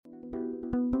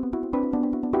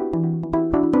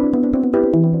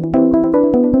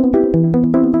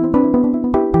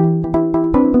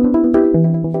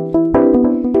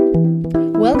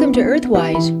Welcome to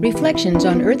Earthwise, Reflections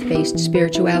on Earth-Based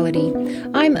Spirituality.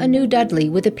 I'm Anu Dudley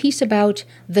with a piece about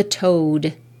the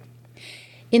toad.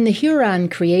 In the Huron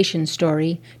creation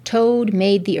story, Toad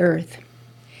made the earth.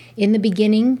 In the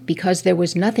beginning, because there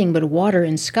was nothing but water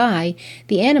and sky,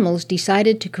 the animals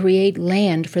decided to create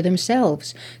land for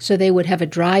themselves, so they would have a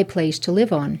dry place to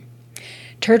live on.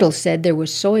 Turtle said there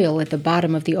was soil at the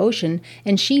bottom of the ocean,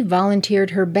 and she volunteered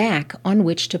her back on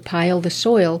which to pile the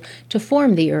soil to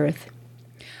form the earth.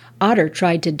 Otter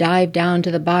tried to dive down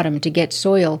to the bottom to get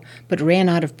soil, but ran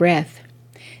out of breath.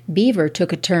 Beaver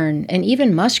took a turn, and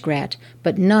even muskrat,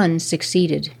 but none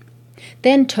succeeded.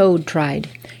 Then Toad tried.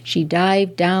 She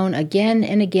dived down again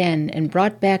and again and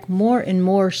brought back more and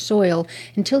more soil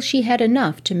until she had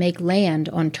enough to make land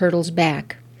on Turtle's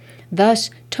back.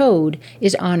 Thus, Toad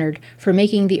is honored for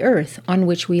making the earth on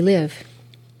which we live.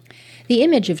 The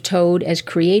image of Toad as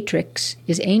creatrix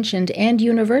is ancient and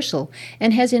universal,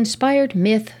 and has inspired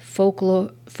myth,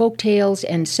 folklore, folk tales,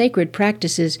 and sacred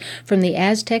practices from the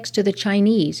Aztecs to the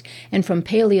Chinese, and from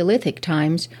Paleolithic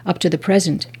times up to the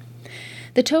present.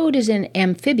 The toad is an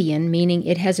amphibian, meaning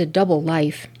it has a double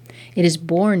life. It is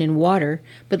born in water,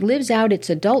 but lives out its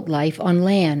adult life on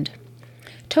land.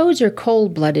 Toads are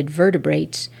cold-blooded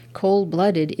vertebrates,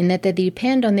 cold-blooded in that they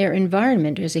depend on their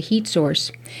environment as a heat source,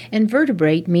 and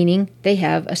vertebrate meaning they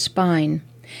have a spine.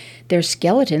 Their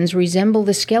skeletons resemble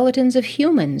the skeletons of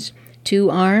humans, 2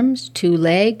 arms, 2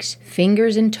 legs,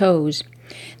 fingers, and toes.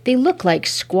 They look like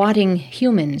squatting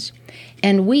humans,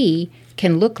 and we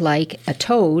can look like a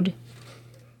toad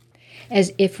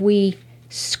as if we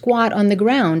squat on the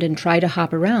ground and try to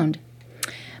hop around.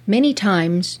 Many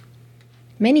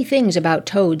things about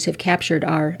toads have captured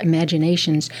our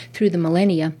imaginations through the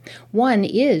millennia. One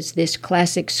is this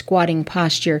classic squatting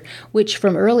posture, which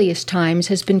from earliest times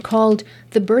has been called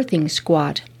the birthing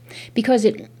squat, because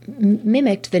it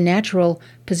mimicked the natural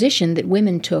position that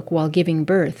women took while giving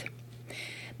birth.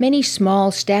 Many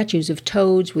small statues of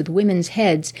toads with women's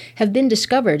heads have been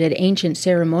discovered at ancient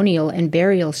ceremonial and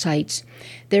burial sites,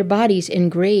 their bodies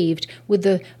engraved with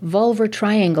the vulvar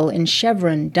triangle and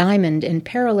chevron, diamond, and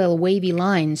parallel wavy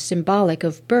lines symbolic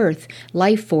of birth,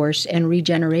 life force, and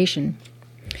regeneration.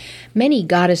 Many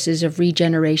goddesses of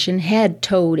regeneration had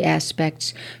toad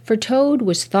aspects, for toad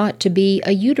was thought to be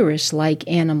a uterus-like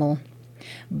animal.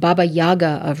 Baba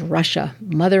Yaga of Russia,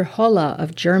 Mother Holla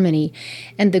of Germany,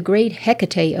 and the great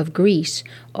Hecate of Greece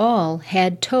all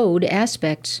had toad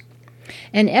aspects.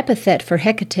 An epithet for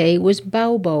Hecate was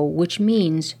Baubo, which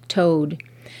means toad.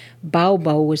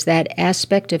 Baubo was that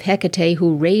aspect of Hecate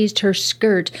who raised her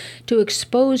skirt to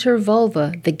expose her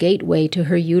vulva, the gateway to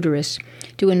her uterus,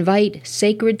 to invite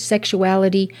sacred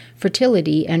sexuality,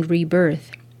 fertility, and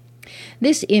rebirth.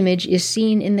 This image is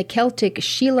seen in the Celtic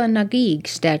Sheila Nagig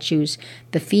statues,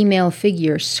 the female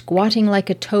figure squatting like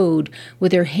a toad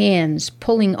with her hands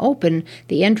pulling open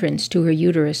the entrance to her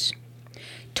uterus.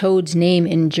 Toad's name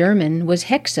in German was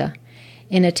Hexa,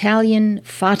 in Italian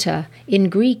Fata, in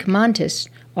Greek Mantis,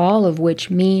 all of which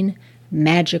mean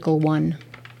magical one.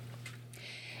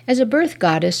 As a birth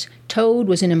goddess, Toad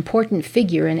was an important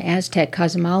figure in Aztec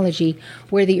cosmology,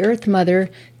 where the Earth Mother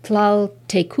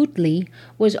Tlaltecutli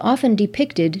was often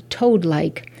depicted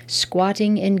toad-like,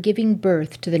 squatting and giving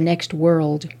birth to the next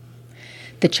world.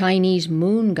 The Chinese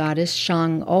moon goddess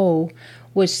Shang-O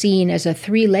was seen as a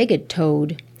 3-legged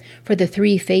toad for the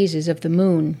 3 phases of the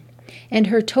moon, and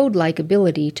her toad-like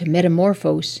ability to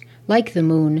metamorphose, like the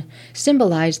moon,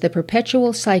 symbolized the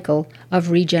perpetual cycle of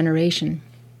regeneration.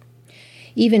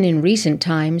 Even in recent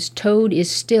times, Toad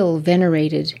is still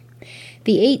venerated.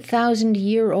 The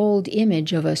 8,000-year-old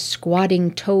image of a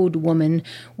squatting toad woman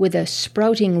with a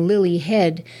sprouting lily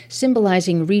head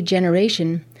symbolizing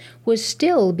regeneration was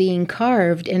still being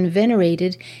carved and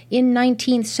venerated in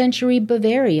 19th century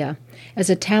Bavaria as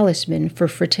a talisman for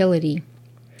fertility.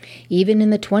 Even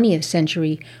in the 20th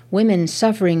century, women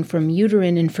suffering from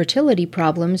uterine infertility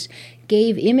problems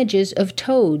gave images of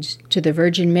toads to the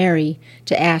Virgin Mary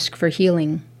to ask for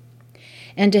healing.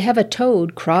 And to have a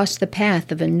toad cross the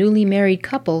path of a newly married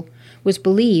couple was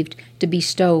believed to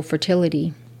bestow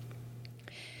fertility.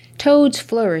 Toads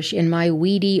flourish in my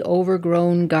weedy,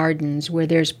 overgrown gardens where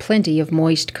there's plenty of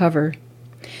moist cover.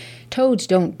 Toads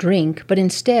don't drink, but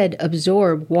instead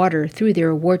absorb water through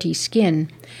their warty skin,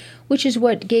 which is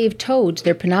what gave toads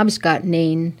their Penobscot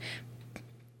name,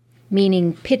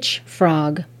 meaning pitch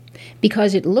frog,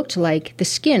 because the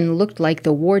skin looked like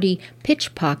the warty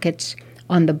pitch pockets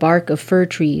on the bark of fir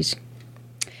trees.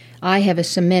 I have a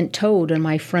cement toad on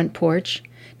my front porch.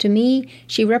 To me,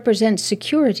 she represents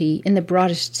security in the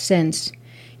broadest sense,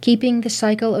 keeping the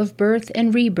cycle of birth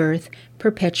and rebirth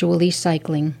perpetually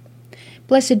cycling.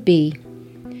 Blessed be.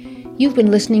 You've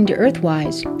been listening to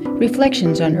Earthwise,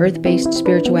 Reflections on Earth-Based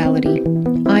Spirituality.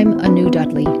 I'm Anu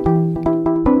Dudley.